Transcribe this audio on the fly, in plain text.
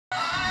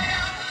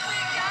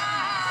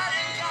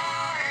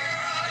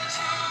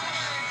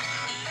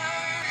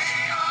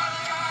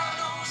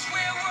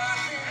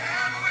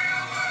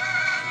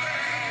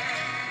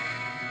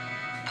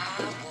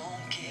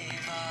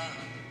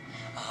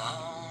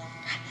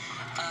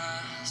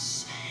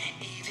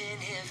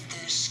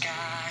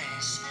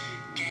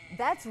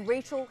That's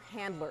Rachel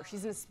Handler.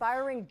 She's an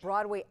aspiring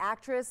Broadway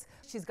actress.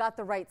 She's got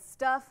the right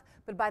stuff,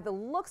 but by the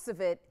looks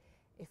of it,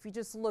 if you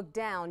just look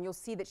down, you'll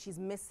see that she's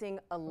missing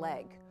a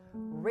leg.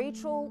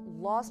 Rachel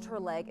lost her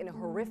leg in a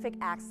horrific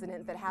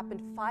accident that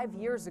happened 5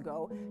 years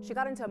ago. She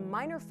got into a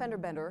minor fender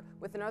bender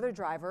with another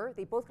driver.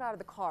 They both got out of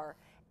the car,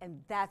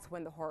 and that's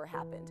when the horror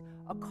happened.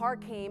 A car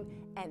came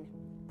and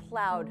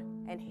plowed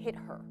and hit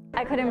her.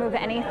 I couldn't move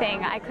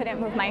anything. I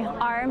couldn't move my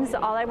arms.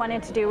 All I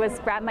wanted to do was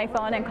grab my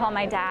phone and call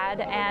my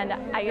dad, and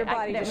I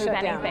couldn't move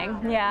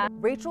anything. Yeah.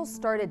 Rachel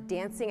started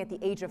dancing at the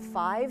age of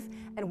 5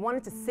 and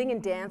wanted to sing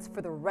and dance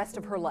for the rest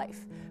of her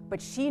life.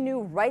 But she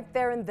knew right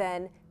there and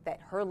then that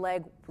her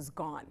leg was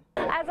gone.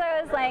 As I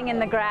was laying in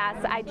the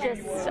grass,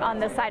 on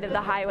the side of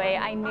the highway,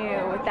 I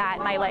knew that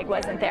my leg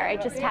wasn't there. I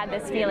just had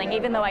this feeling,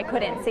 even though I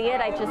couldn't see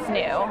it, I just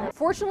knew.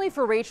 Fortunately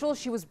for Rachel,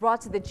 she was brought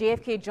to the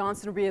JFK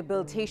Johnson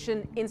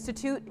Rehabilitation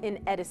Institute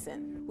in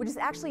Edison, which is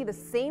actually the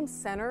same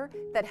center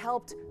that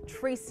helped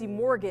Tracy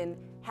Morgan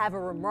have a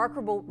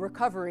remarkable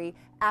recovery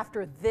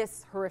after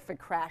this horrific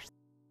crash.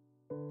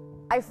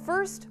 I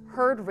first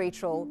heard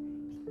Rachel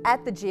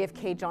at the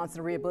JFK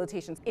Johnson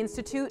Rehabilitation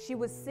Institute. She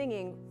was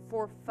singing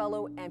for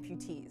fellow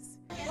amputees.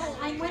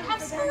 I would have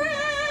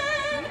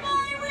spread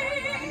my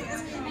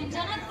wings and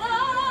done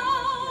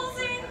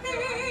 1,000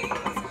 things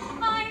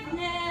I've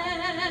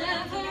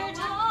never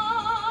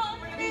done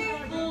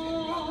before.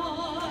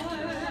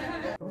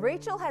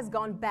 Rachel has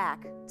gone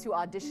back to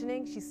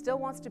auditioning. She still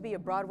wants to be a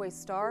Broadway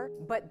star,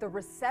 but the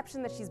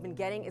reception that she's been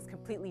getting is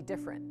completely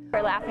different.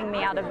 They're laughing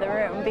me out of the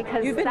room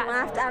because You've been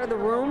laughed out of the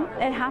room?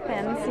 It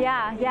happens,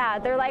 yeah.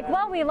 They're like,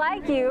 well, we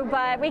like you,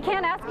 but we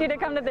can't ask you to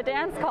come to the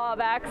dance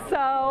callback, so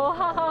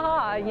ha ha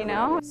ha, you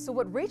know? So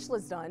what Rachel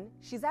has done,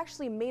 she's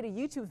actually made a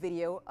YouTube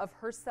video of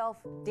herself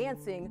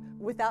dancing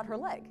without her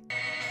leg.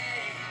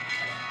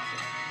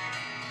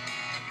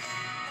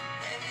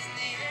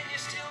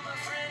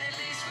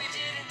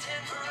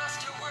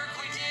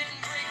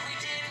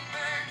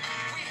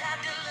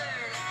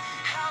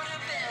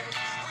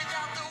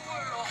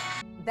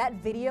 That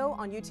video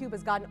on YouTube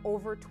has gotten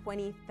over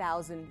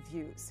 20,000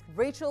 views.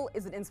 Rachel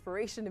is an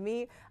inspiration to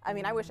me. I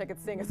mean, I wish I could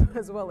sing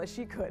as well as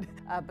she could,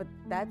 but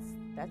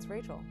that's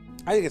Rachel.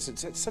 I think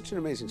it's such an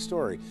amazing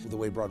story, the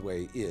way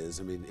Broadway is.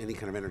 I mean, any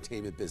kind of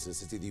entertainment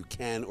business, it's either you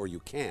can or you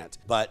can't.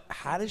 But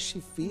how does she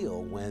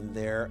feel when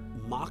they're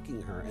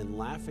mocking her and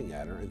laughing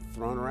at her and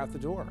throwing her out the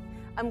door?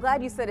 I'm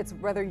glad you said it's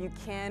whether you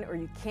can or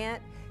you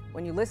can't.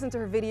 When you listen to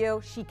her video,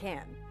 she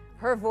can.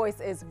 Her voice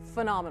is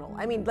phenomenal.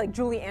 I mean, like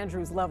Julie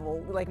Andrews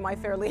level, like My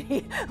Fair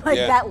Lady, like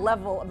that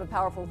level of a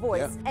powerful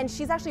voice. Yeah. And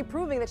she's actually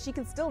proving that she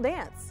can still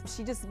dance.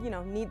 She just, you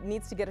know,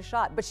 needs to get a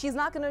shot. But she's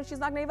not gonna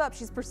give up.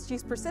 She's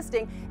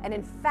persisting. And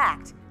in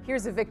fact,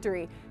 here's a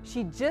victory.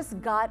 She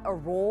just got a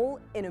role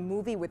in a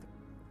movie with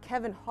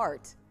Kevin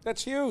Hart.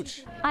 That's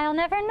huge. I'll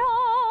never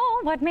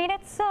know what made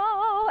it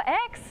so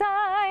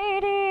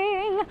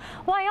exciting,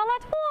 why all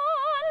at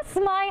once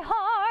my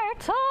heart